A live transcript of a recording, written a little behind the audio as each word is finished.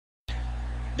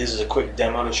This is a quick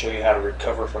demo to show you how to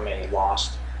recover from a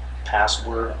lost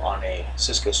password on a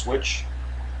Cisco switch.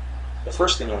 The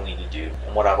first thing you'll need to do,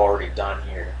 and what I've already done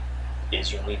here, is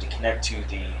you'll need to connect to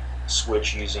the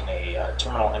switch using a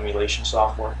terminal emulation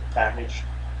software package.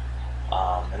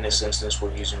 In this instance,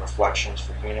 we're using Reflections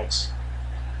for Unix.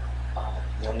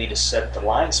 You'll need to set the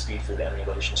line speed for the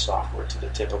emulation software to the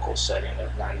typical setting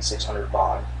of 9600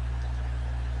 baud.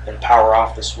 Then power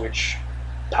off the switch,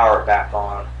 power it back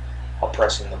on while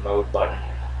pressing the mode button,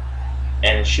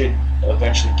 and it should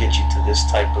eventually get you to this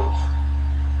type of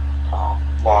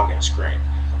login screen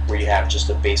where you have just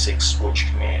a basic switch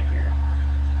command here.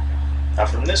 Now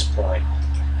from this point,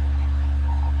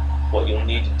 what you'll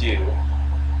need to do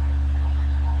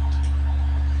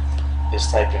is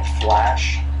type in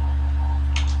flash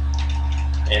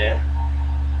init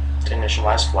to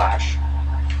initialize flash.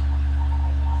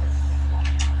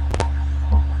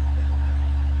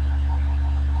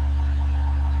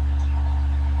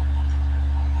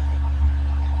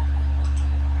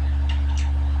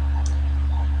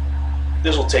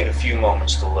 This will take a few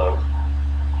moments to load.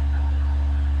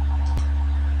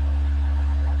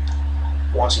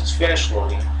 Once it's finished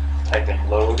loading, type in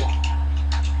load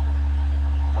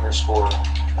underscore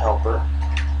helper.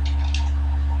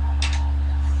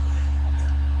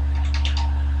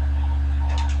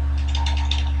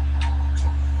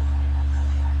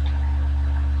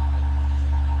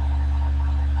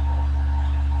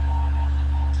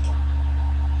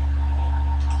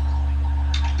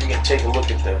 You can take a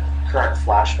look at the current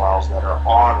flash files that are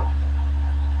on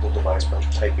the device by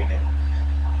typing in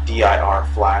dir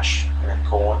flash and then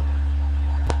colon.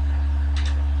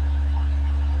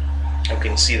 You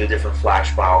can see the different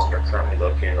flash files that are currently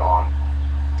located on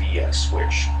the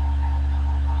switch.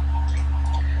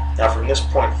 Now from this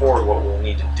point forward, what we'll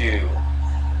need to do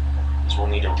is we'll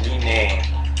need to rename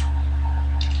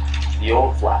the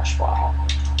old flash file,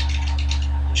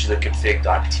 which is the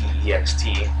config.text,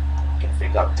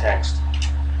 config.text,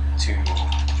 to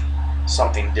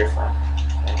something different,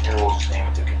 and here we'll just name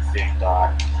it to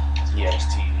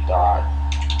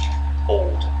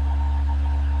config.txt.old.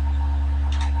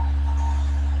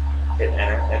 Hit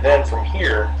enter, and then from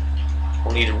here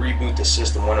we'll need to reboot the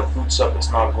system. When it boots up,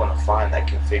 it's not going to find that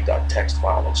config.txt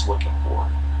file it's looking for.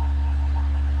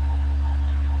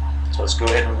 So let's go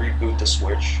ahead and reboot the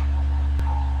switch,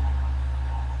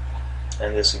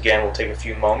 and this again will take a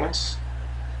few moments.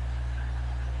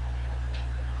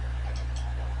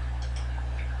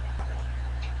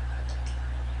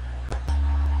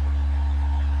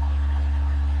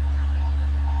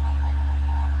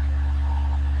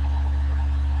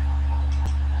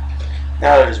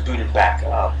 Now that it's booted back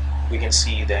up, we can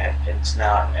see that it's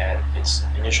now at its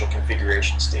initial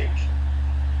configuration stage.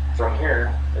 From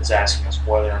here, it's asking us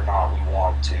whether or not we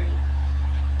want to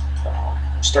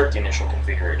start the initial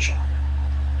configuration.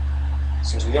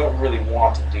 Since we don't really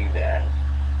want to do that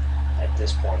at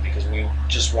this point because we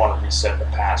just want to reset the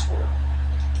password,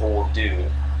 what we'll do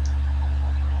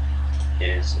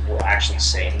is we'll actually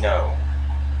say no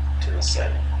to the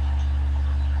setting.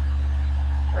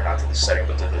 Or not to the setting,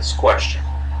 but to this question.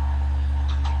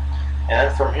 And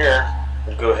then from here,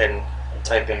 we'll go ahead and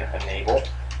type in enable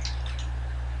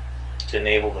to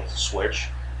enable the switch.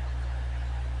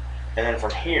 And then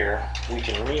from here, we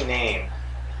can rename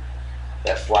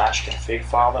that flash config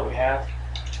file that we have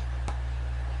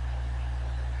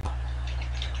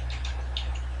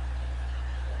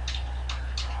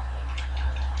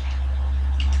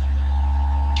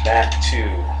back to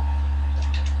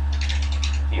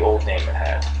the old name it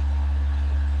had.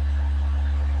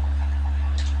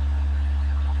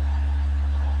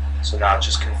 So now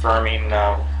just confirming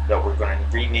that we're going to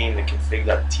rename the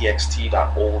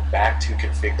config.txt.old back to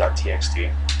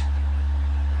config.txt.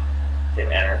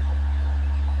 Hit enter.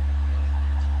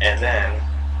 And then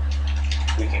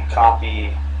we can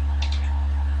copy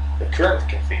the current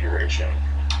configuration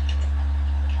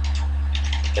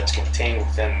that's contained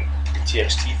within the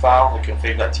txt file, the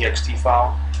config.txt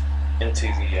file, into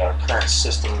the current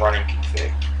system running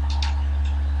config.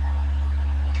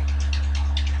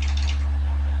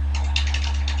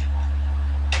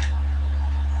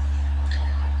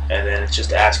 And then it's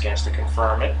just asking us to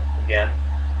confirm it again.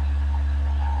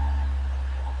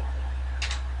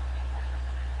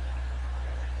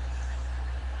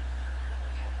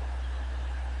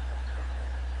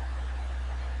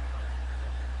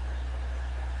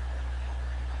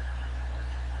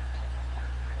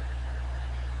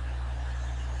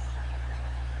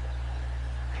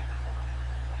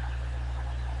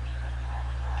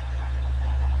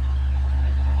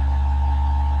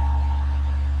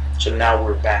 So now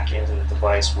we're back into the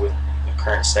device with the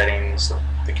current settings, the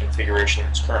the configuration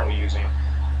it's currently using,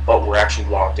 but we're actually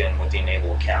logged in with the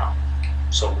enable account.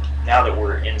 So now that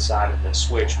we're inside of the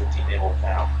switch with the enable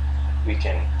account, we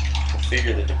can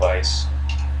configure the device,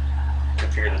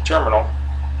 configure the terminal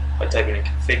by typing in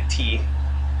config T,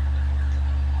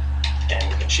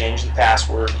 and we can change the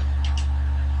password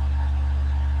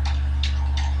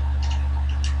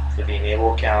for the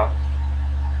enable account.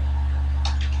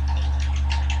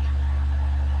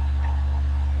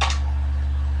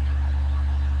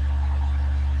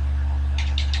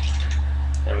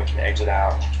 Then we can exit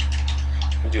out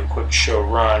and do a quick show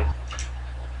run.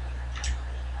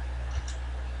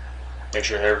 Make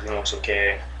sure everything looks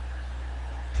okay.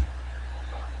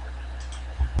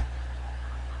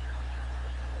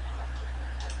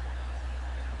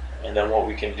 And then what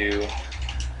we can do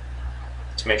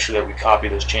to make sure that we copy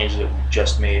those changes that we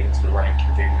just made into the running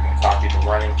config, we can copy the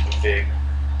running config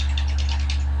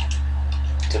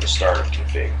to the startup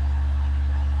config.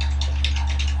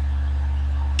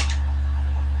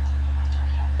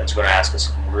 And it's going to ask us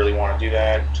if we really want to do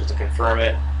that, just to confirm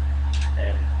it,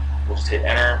 and we'll just hit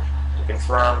enter to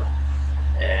confirm,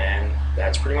 and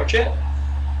that's pretty much it.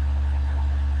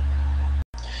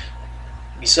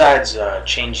 Besides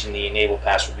changing the enable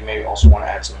password, you may also want to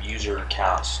add some user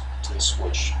accounts to the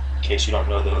switch, in case you don't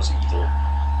know those either.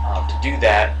 To do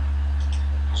that,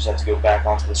 you just have to go back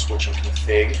onto the switch and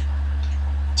config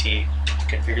T to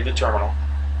configure the terminal,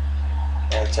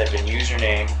 and type in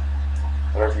username,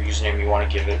 whatever username you want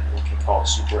to give it. We can call it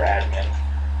super admin,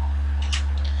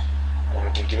 and then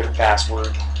we can give it a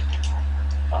password.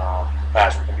 The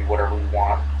password can be whatever we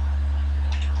want.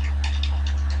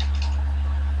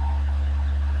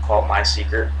 Call it my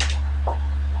secret.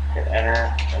 Hit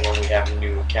enter, and then we have a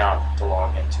new account to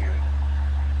log into,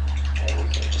 and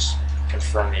we can just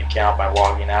confirm the account by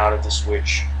logging out of the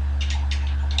switch,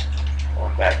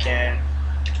 going back in.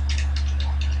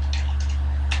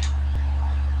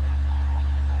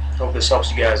 Hope this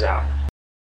helps you guys out.